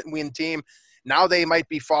 10-11 win team. Now they might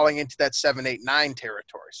be falling into that 7-8-9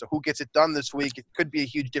 territory. So who gets it done this week? It could be a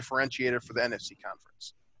huge differentiator for the NFC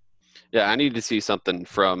conference. Yeah, I need to see something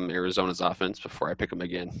from Arizona's offense before I pick them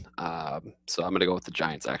again. So I'm going to go with the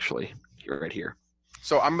Giants, actually. You're right here.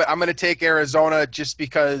 So I'm going to take Arizona just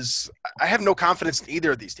because I have no confidence in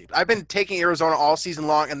either of these teams. I've been taking Arizona all season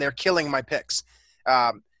long, and they're killing my picks.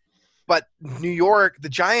 But New York, the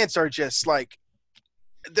Giants are just like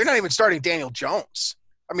 – they're not even starting Daniel Jones.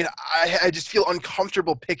 I mean, I just feel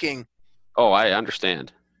uncomfortable picking – Oh, I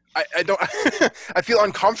understand. I don't – I feel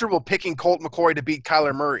uncomfortable picking Colt McCoy to beat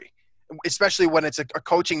Kyler Murray, especially when it's a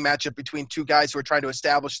coaching matchup between two guys who are trying to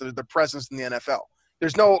establish their presence in the NFL.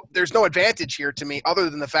 There's no advantage here to me other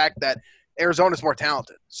than the fact that Arizona's more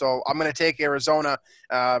talented. So I'm going to take Arizona.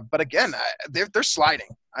 But again, they're sliding.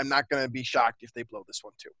 I'm not going to be shocked if they blow this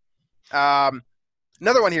one too.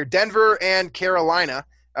 Another one here, Denver and Carolina.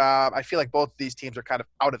 I feel like both of these teams are kind of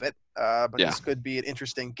out of it. But This could be an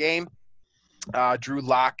interesting game. Drew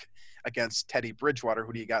Lock against Teddy Bridgewater.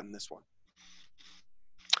 Who do you got in this one?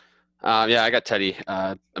 I got Teddy.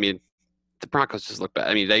 The Broncos just look bad.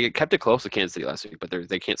 I mean, they kept it close to Kansas City last week, but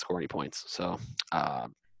they can't score any points. So,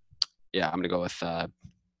 I'm gonna go with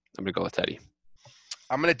Teddy.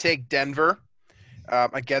 I'm gonna take Denver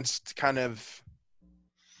against kind of.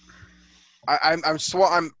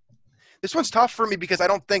 This one's tough for me because I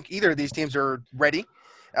don't think either of these teams are ready,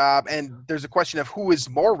 and there's a question of who is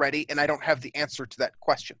more ready, and I don't have the answer to that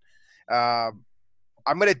question. I'm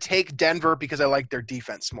gonna take Denver because I like their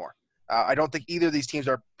defense more. I don't think either of these teams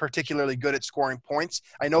are particularly good at scoring points.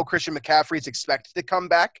 I know Christian McCaffrey is expected to come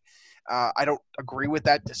back. I don't agree with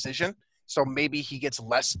that decision. So maybe he gets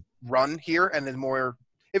less run here and then more.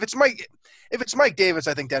 If it's Mike Davis,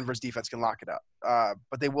 I think Denver's defense can lock it up.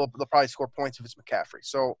 But they'll probably score points if it's McCaffrey.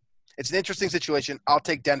 So it's an interesting situation. I'll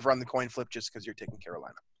take Denver on the coin flip just because you're taking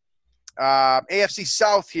Carolina. AFC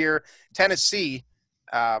South here, Tennessee.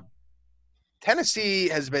 Tennessee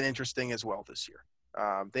has been interesting as well this year.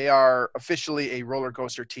 They are officially a roller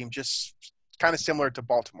coaster team, just kind of similar to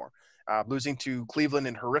Baltimore, losing to Cleveland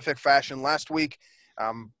in horrific fashion last week,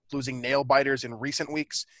 losing nail biters in recent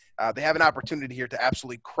weeks. They have an opportunity here to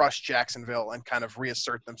absolutely crush Jacksonville and kind of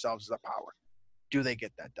reassert themselves as a power. Do they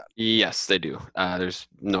get that done? Yes, they do. There's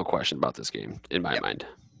no question about this game in my mind.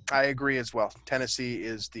 I agree as well. Tennessee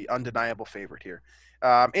is the undeniable favorite here.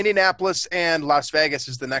 Indianapolis and Las Vegas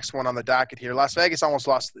is the next one on the docket here. Las Vegas almost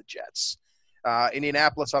lost to the Jets.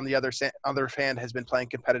 Indianapolis, on the other hand, has been playing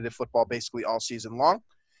competitive football basically all season long.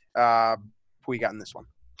 Who you got in this one?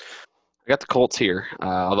 I got the Colts here,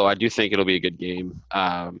 although I do think it'll be a good game.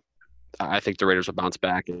 I think the Raiders will bounce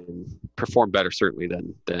back and perform better, certainly,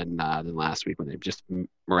 than last week when they just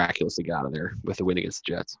miraculously got out of there with the win against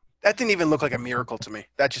the Jets. That didn't even look like a miracle to me.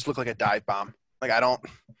 That just looked like a dive bomb. Like, I don't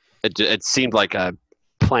 – It seemed like a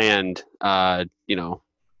planned,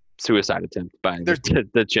 suicide attempt by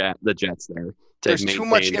the Jets there. There's too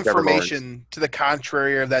much information to the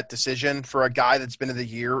contrary of that decision for a guy that's been in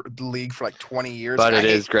the league for like 20 years. But it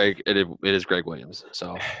is Greg Williams.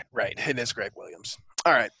 So right, it is Greg Williams.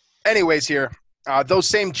 All right. Anyways, here those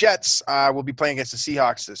same Jets will be playing against the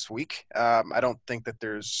Seahawks this week. I don't think that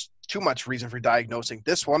there's too much reason for diagnosing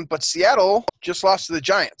this one, but Seattle just lost to the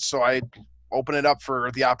Giants, so I open it up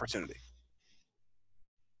for the opportunity.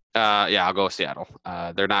 Yeah, I'll go with Seattle.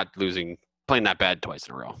 They're not playing that bad twice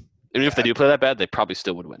in a row. And if they do play that bad, they probably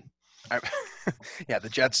still would win. Yeah, the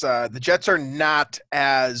Jets are not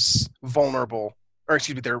as vulnerable, or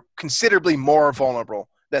excuse me, they're considerably more vulnerable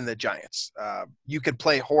than the Giants. You could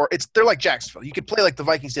play they're like Jacksonville. You could play like the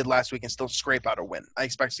Vikings did last week and still scrape out a win. I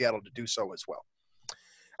expect Seattle to do so as well.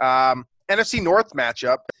 NFC North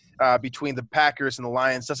matchup between the Packers and the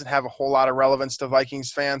Lions doesn't have a whole lot of relevance to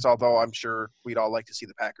Vikings fans, although I'm sure we'd all like to see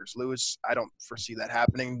the Packers lose. I don't foresee that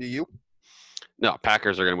happening. Do you? No,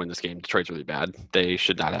 Packers are going to win this game. Detroit's really bad. They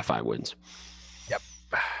should not have 5 wins.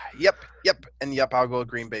 Yep. And I'll go with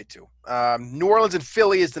Green Bay too. New Orleans and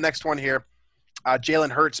Philly is the next one here. Jalen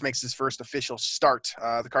Hurts makes his first official start.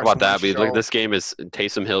 The Carson How about that? This game is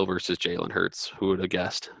Taysom Hill versus Jalen Hurts. Who would have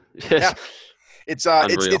guessed? Yeah. It's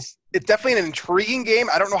definitely an intriguing game.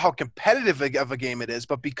 I don't know how competitive of a game it is,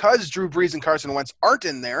 but because Drew Brees and Carson Wentz aren't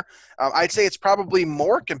in there, I'd say it's probably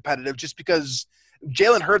more competitive just because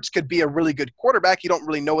Jalen Hurts could be a really good quarterback. You don't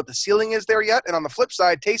really know what the ceiling is there yet. And on the flip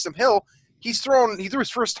side, Taysom Hill, he threw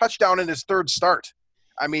his first touchdown in his third start.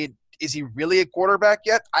 I mean, is he really a quarterback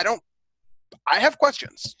yet? I have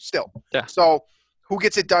questions still. Yeah. So who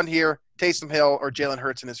gets it done here, Taysom Hill or Jalen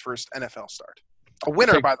Hurts in his first NFL start? A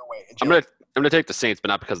winner, by the way. I'm going to take the Saints, but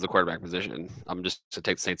not because of the quarterback position. I'm just to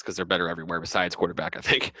take the Saints because they're better everywhere besides quarterback, I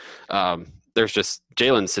think. There's just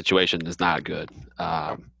Jalen's situation is not good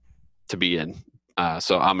to be in.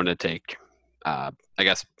 So I'm going to take, I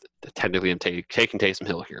guess, technically I'm taking Taysom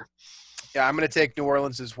Hill here. Yeah, I'm going to take New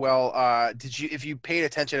Orleans as well. If you paid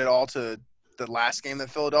attention at all to the last game that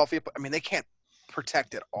Philadelphia, I mean, they can't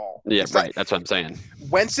protect it all. Yeah, right. That's what I'm saying.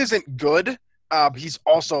 Wentz isn't good. He's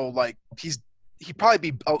also he'd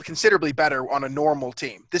probably be considerably better on a normal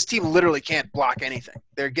team. This team literally can't block anything.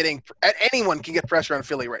 Anyone can get pressure on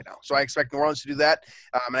Philly right now. So I expect New Orleans to do that,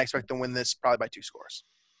 and I expect them to win this probably by 2 scores.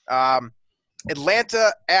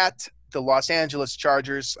 Atlanta at the Los Angeles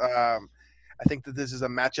Chargers. I think that this is a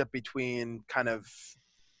matchup between kind of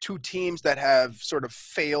two teams that have sort of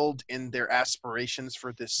failed in their aspirations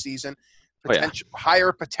for this season.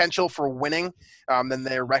 Higher potential for winning than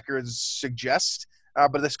their records suggest.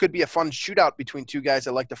 But this could be a fun shootout between two guys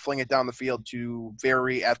that like to fling it down the field to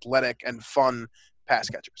very athletic and fun pass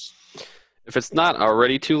catchers. If it's not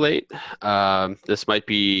already too late, this might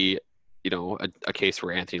be, a case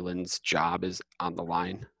where Anthony Lynn's job is on the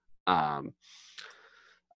line. I'm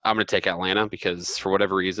going to take Atlanta because for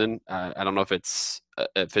whatever reason, I don't know if it's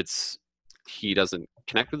he doesn't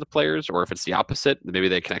connect with the players or if it's the opposite. Maybe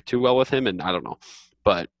they connect too well with him, and I don't know.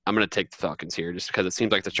 But I'm going to take the Falcons here just because it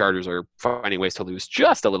seems like the Chargers are finding ways to lose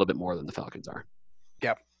just a little bit more than the Falcons are.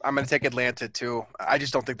 Yeah, I'm going to take Atlanta too. I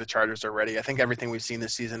just don't think the Chargers are ready. I think everything we've seen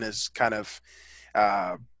this season is kind of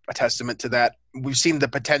a testament to that. We've seen the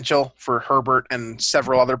potential for Herbert and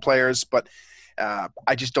several other players, but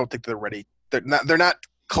I just don't think they're ready. They're not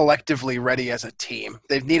collectively ready as a team.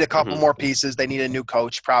 They need a couple more pieces. They need a new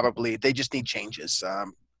coach probably. They just need changes.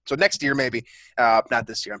 So next year maybe. Not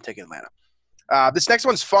this year. I'm taking Atlanta. This next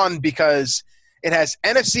one's fun because it has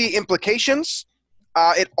NFC implications.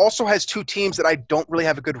 It also has two teams that I don't really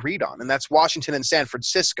have a good read on, and that's Washington and San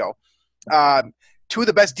Francisco. Two of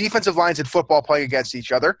the best defensive lines in football playing against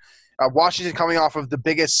each other. Washington coming off of the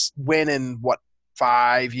biggest win in,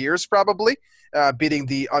 5 years probably, beating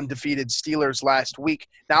the undefeated Steelers last week.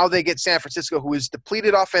 Now they get San Francisco, who is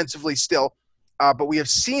depleted offensively still, but we have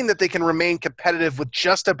seen that they can remain competitive with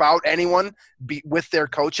just about anyone with their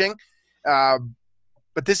coaching.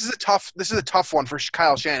 But this is a tough one for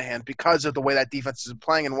Kyle Shanahan because of the way that defense is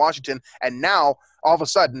playing in Washington. And now all of a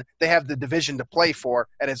sudden they have the division to play for,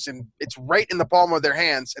 and it's right in the palm of their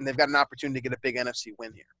hands, and they've got an opportunity to get a big NFC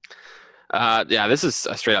win here. Yeah, this is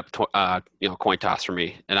a straight up, coin toss for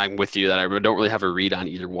me, and I'm with you that I don't really have a read on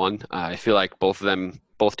either one. I feel like both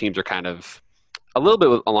teams are kind of a little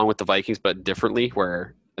bit along with the Vikings, but differently.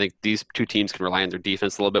 Where I think these two teams can rely on their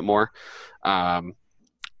defense a little bit more,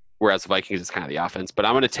 whereas the Vikings is kind of the offense. But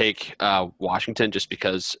I'm going to take Washington just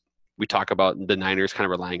because we talk about the Niners kind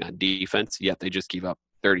of relying on defense, yet they just give up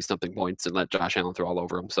 30-something points and let Josh Allen throw all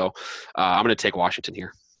over them. So I'm going to take Washington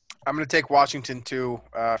here. I'm going to take Washington too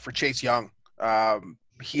for Chase Young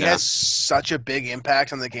He has such a big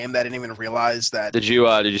impact on the game that I didn't even realize that. Did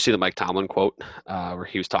you see the Mike Tomlin quote where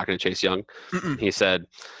he was talking to Chase Young? Mm-mm. He said,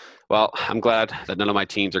 "Well, I'm glad that none of my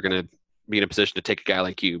teams are going to be in a position to take a guy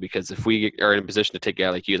like you, because if we are in a position to take a guy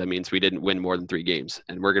like you, that means we didn't win more than 3 games,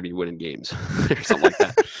 and we're going to be winning games," or something like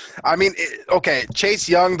that. I mean, okay, Chase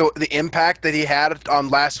Young, the impact that he had on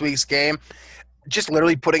last week's game, just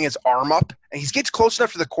literally putting his arm up, and he gets close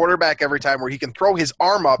enough to the quarterback every time where he can throw his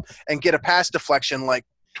arm up and get a pass deflection like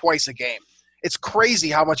twice a game. It's crazy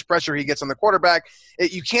how much pressure he gets on the quarterback.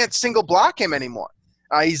 You can't single block him anymore.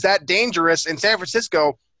 He's that dangerous. In San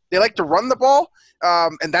Francisco, they like to run the ball,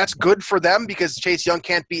 and that's good for them because Chase Young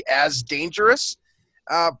can't be as dangerous.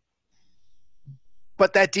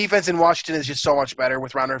 But that defense in Washington is just so much better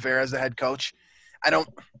with Ron Rivera as the head coach. I don't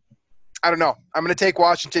know. I'm going to take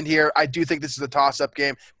Washington here. I do think this is a toss-up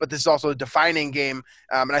game, but this is also a defining game,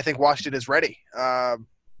 and I think Washington is ready.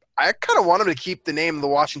 I kind of want them to keep the name of the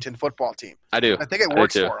Washington football team. I do. I think it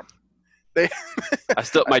works for them.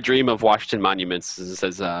 My dream of Washington monuments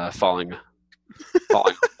says falling.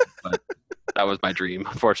 But that was my dream.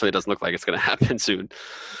 Unfortunately, it doesn't look like it's going to happen soon.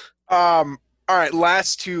 All right,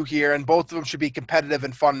 last 2 here, and both of them should be competitive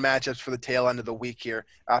and fun matchups for the tail end of the week here.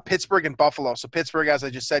 Pittsburgh and Buffalo. So Pittsburgh, as I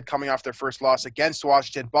just said, coming off their first loss against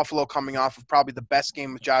Washington. Buffalo coming off of probably the best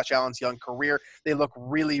game of Josh Allen's young career. They look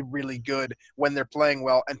really, really good when they're playing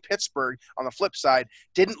well. And Pittsburgh, on the flip side,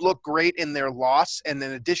 didn't look great in their loss. And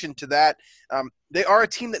in addition to that, they are a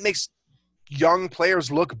team that makes young players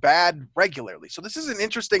look bad regularly. So this is an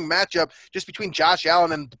interesting matchup just between Josh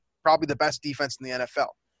Allen and probably the best defense in the NFL.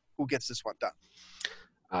 Who gets this one done?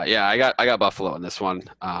 I got Buffalo in this one.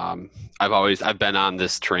 I've been on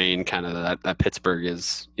this train, kind of that Pittsburgh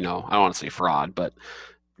is, I don't want to say fraud, but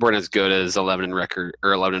weren't as good as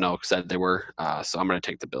 11-0 said they were. So I'm going to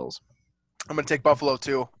take the Bills. I'm going to take Buffalo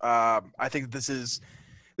too. I think this is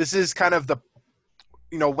kind of the,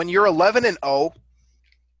 when you're 11-0,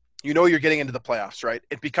 you're getting into the playoffs, right?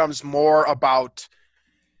 It becomes more about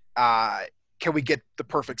can we get the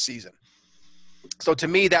perfect season. So to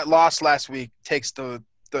me, that loss last week takes the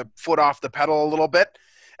foot off the pedal a little bit.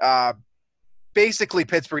 Basically,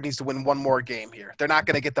 Pittsburgh needs to win one more game here. They're not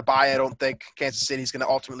going to get the bye, I don't think. Kansas City is going to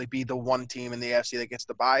ultimately be the one team in the AFC that gets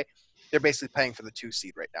the bye. They're basically paying for the 2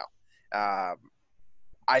 seed right now.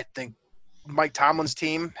 I think Mike Tomlin's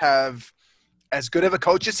team have as good of a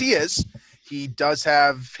coach as he is. He does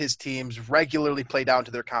have his teams regularly play down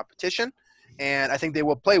to their competition, and I think they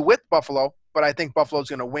will play with Buffalo. But I think Buffalo's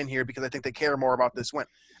going to win here because I think they care more about this win.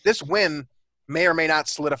 This win may or may not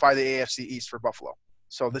solidify the AFC East for Buffalo.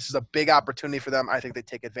 So this is a big opportunity for them. I think they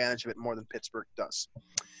take advantage of it more than Pittsburgh does.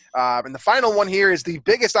 And the final one here is the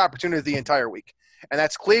biggest opportunity of the entire week, and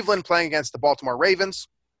that's Cleveland playing against the Baltimore Ravens.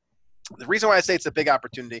 The reason why I say it's a big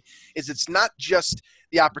opportunity is it's not just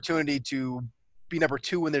the opportunity to be number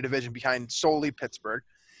 2 in their division behind solely Pittsburgh.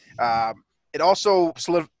 It also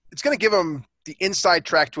it's going to give them the inside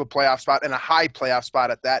track to a playoff spot and a high playoff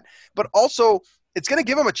spot at that. But also it's going to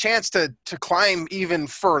give them a chance to climb even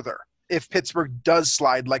further if Pittsburgh does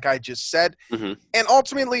slide, like I just said. Mm-hmm. And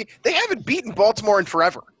ultimately, they haven't beaten Baltimore in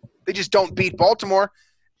forever. They just don't beat Baltimore.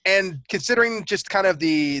 And considering just kind of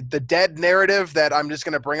the dead narrative that I'm just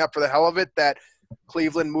going to bring up for the hell of it, that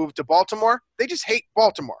Cleveland moved to Baltimore, they just hate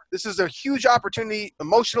Baltimore. This is a huge opportunity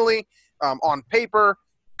emotionally, on paper,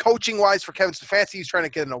 coaching-wise for Kevin Stefanski. He's trying to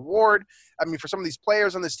get an award. I mean, for some of these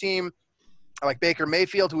players on this team, like Baker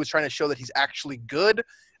Mayfield, who is trying to show that he's actually good.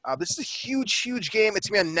 This is a huge, huge game. It's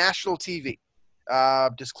going to be on national TV.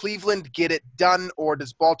 Does Cleveland get it done, or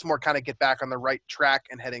does Baltimore kind of get back on the right track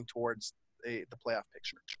and heading towards the playoff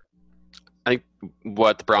picture? I think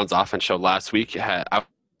what the Browns offense showed last week, I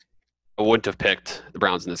wouldn't have picked the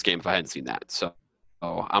Browns in this game if I hadn't seen that. So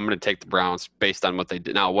I'm going to take the Browns based on what they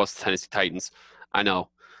did. Now, it was the Tennessee Titans. I know.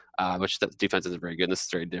 Which the defense isn't very good. And this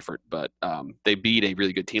is very different, but they beat a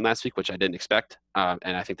really good team last week, which I didn't expect, and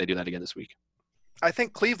I think they do that again this week. I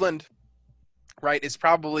think Cleveland, right, is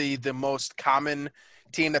probably the most common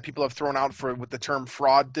team that people have thrown out with the term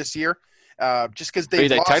fraud this year, just because they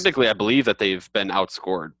technically, I believe that they've been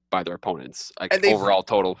outscored by their opponents, overall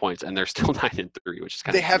total points, and they're still 9-3, which is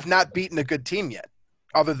kind of. They have not beaten a good team yet,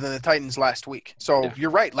 other than the Titans last week. So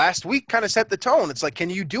You're right. Last week kind of set the tone. It's like,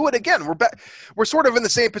 can you do it again? We're sort of in the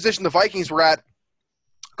same position the Vikings were at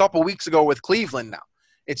a couple weeks ago with Cleveland now.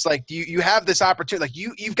 It's like you have this opportunity.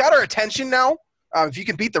 Like you've got our attention now. If you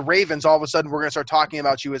can beat the Ravens, all of a sudden we're going to start talking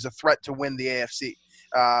about you as a threat to win the AFC.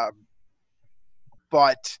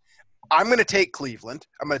 But I'm going to take Cleveland.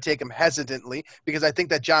 I'm going to take them hesitantly because I think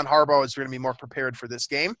that John Harbaugh is going to be more prepared for this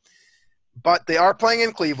game. But they are playing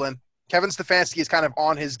in Cleveland. Kevin Stefanski is kind of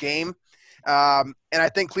on his game. And I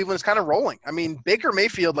think Cleveland is kind of rolling. I mean, Baker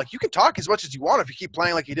Mayfield, like, you can talk as much as you want if you keep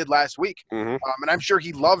playing like he did last week. Mm-hmm. And I'm sure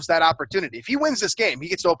he loves that opportunity. If he wins this game, he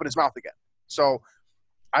gets to open his mouth again. So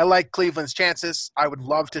I like Cleveland's chances. I would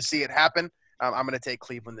love to see it happen. I'm going to take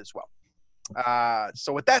Cleveland as well.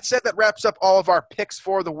 So with that said, that wraps up all of our picks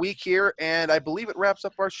for the week here, and I believe it wraps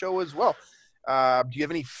up our show as well. Do you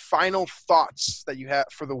have any final thoughts that you have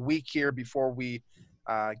for the week here before we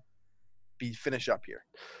finish up here?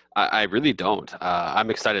 I really don't. I'm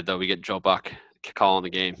excited, though. We get Joe Buck calling the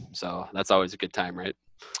game, so that's always a good time, right?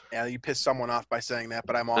 Yeah, you pissed someone off by saying that,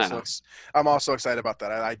 but I'm also excited about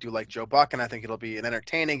that. I do like Joe Buck, and I think it'll be an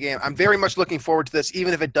entertaining game. I'm very much looking forward to this,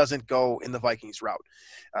 even if it doesn't go in the Vikings route.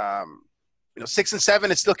 6-7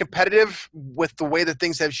 is still competitive with the way that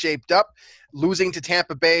things have shaped up. Losing to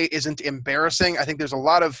Tampa Bay isn't embarrassing. I think there's a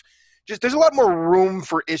lot more room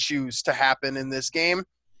for issues to happen in this game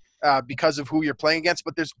because of who you're playing against,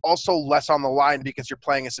 but there's also less on the line because you're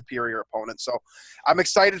playing a superior opponent. So I'm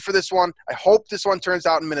excited for this one. I hope this one turns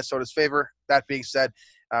out in Minnesota's favor. That being said,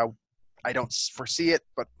 I don't foresee it,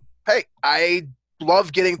 but hey, I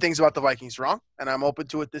love getting things about the Vikings wrong, and I'm open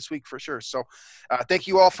to it this week for sure. So thank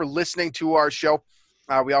you all for listening to our show.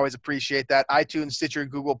 We always appreciate that. iTunes, Stitcher,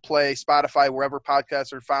 Google Play, Spotify, wherever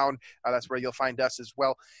podcasts are found. That's where you'll find us as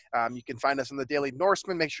well. You can find us on the Daily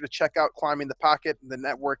Norseman. Make sure to check out Climbing the Pocket, the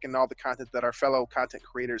network, and all the content that our fellow content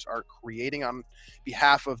creators are creating on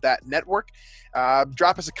behalf of that network.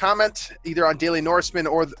 Drop us a comment either on Daily Norseman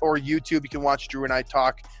or YouTube. You can watch Drew and I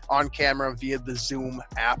talk on camera via the Zoom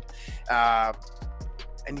app.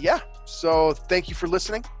 And yeah, so thank you for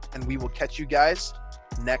listening, and we will catch you guys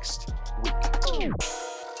next week.